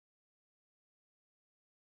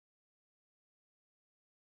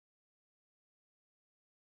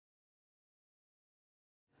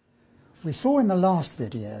We saw in the last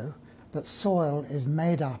video that soil is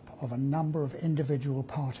made up of a number of individual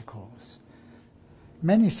particles.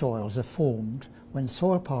 Many soils are formed when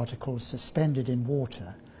soil particles suspended in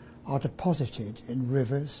water are deposited in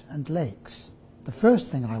rivers and lakes. The first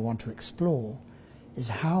thing I want to explore is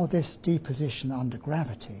how this deposition under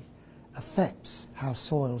gravity affects how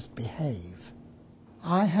soils behave.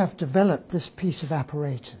 I have developed this piece of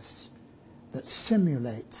apparatus that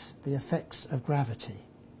simulates the effects of gravity.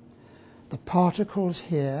 The particles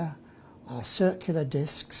here are circular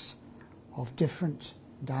discs of different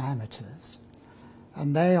diameters,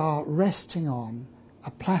 and they are resting on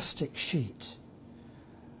a plastic sheet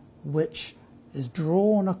which is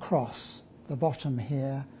drawn across the bottom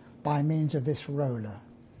here by means of this roller.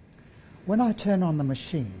 When I turn on the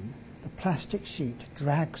machine, the plastic sheet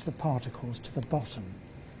drags the particles to the bottom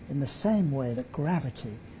in the same way that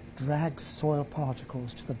gravity drags soil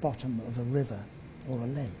particles to the bottom of a river or a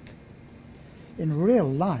lake. In real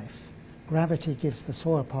life, gravity gives the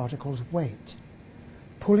soil particles weight,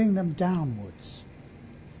 pulling them downwards.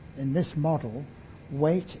 In this model,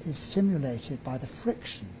 weight is simulated by the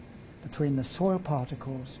friction between the soil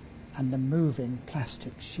particles and the moving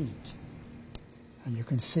plastic sheet. And you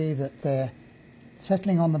can see that they're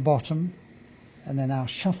settling on the bottom and they're now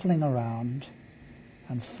shuffling around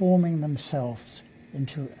and forming themselves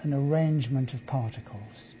into an arrangement of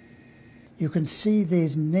particles. You can see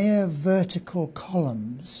these near vertical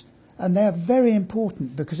columns, and they're very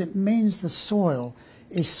important because it means the soil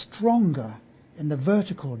is stronger in the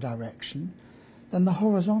vertical direction than the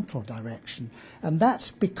horizontal direction, and that's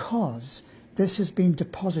because this has been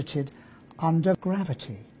deposited under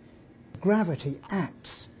gravity. Gravity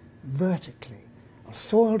acts vertically. A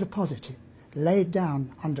soil deposited, laid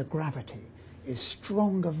down under gravity, is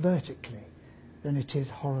stronger vertically than it is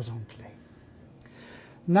horizontally.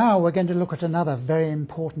 Now we're going to look at another very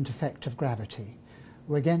important effect of gravity.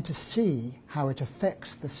 We're going to see how it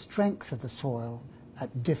affects the strength of the soil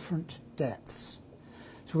at different depths.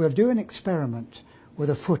 So we'll do an experiment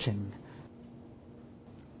with a footing.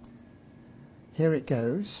 Here it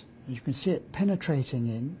goes. You can see it penetrating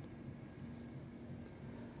in,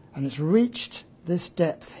 and it's reached this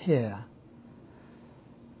depth here.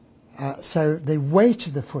 So the weight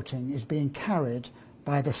of the footing is being carried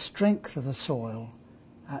by the strength of the soil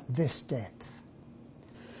at this depth.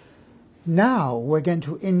 Now we're going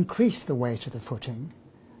to increase the weight of the footing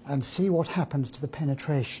and see what happens to the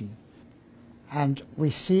penetration. And we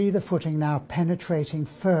see the footing now penetrating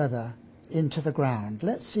further into the ground.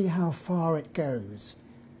 Let's see how far it goes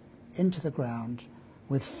into the ground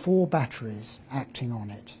with 4 batteries acting on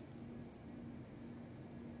it.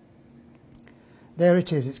 There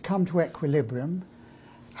it is, it's come to equilibrium,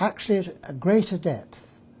 actually at a greater depth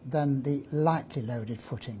than the lightly loaded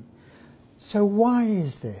footing. So why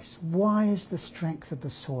is this? Why is the strength of the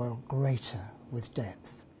soil greater with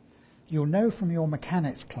depth? You'll know from your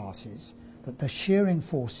mechanics classes that the shearing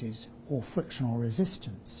forces or frictional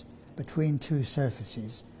resistance between two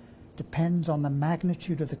surfaces depends on the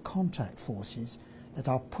magnitude of the contact forces that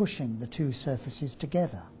are pushing the two surfaces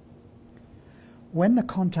together. When the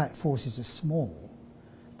contact forces are small,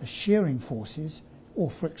 the shearing forces or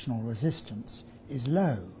frictional resistance is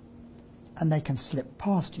low, and they can slip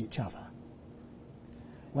past each other.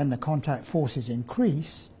 When the contact forces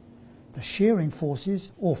increase, the shearing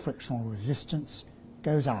forces or frictional resistance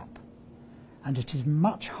goes up, and it is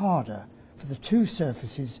much harder for the two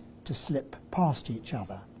surfaces to slip past each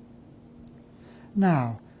other.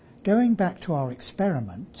 Now, going back to our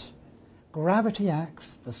experiment, gravity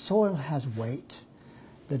acts, the soil has weight.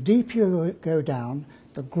 The deeper you go down,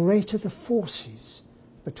 the greater the forces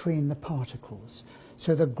between the particles.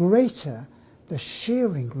 So the greater the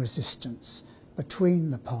shearing resistance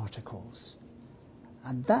between the particles.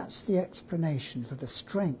 And that's the explanation for the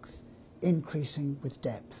strength increasing with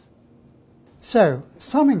depth. So,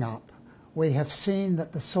 summing up, we have seen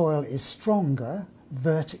that the soil is stronger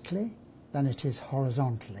vertically than it is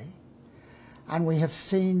horizontally, and we have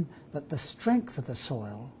seen that the strength of the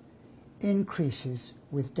soil increases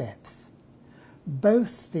with depth.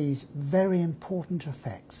 Both these very important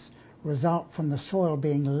effects result from the soil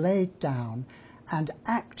being laid down and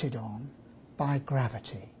acted on by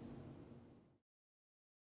gravity.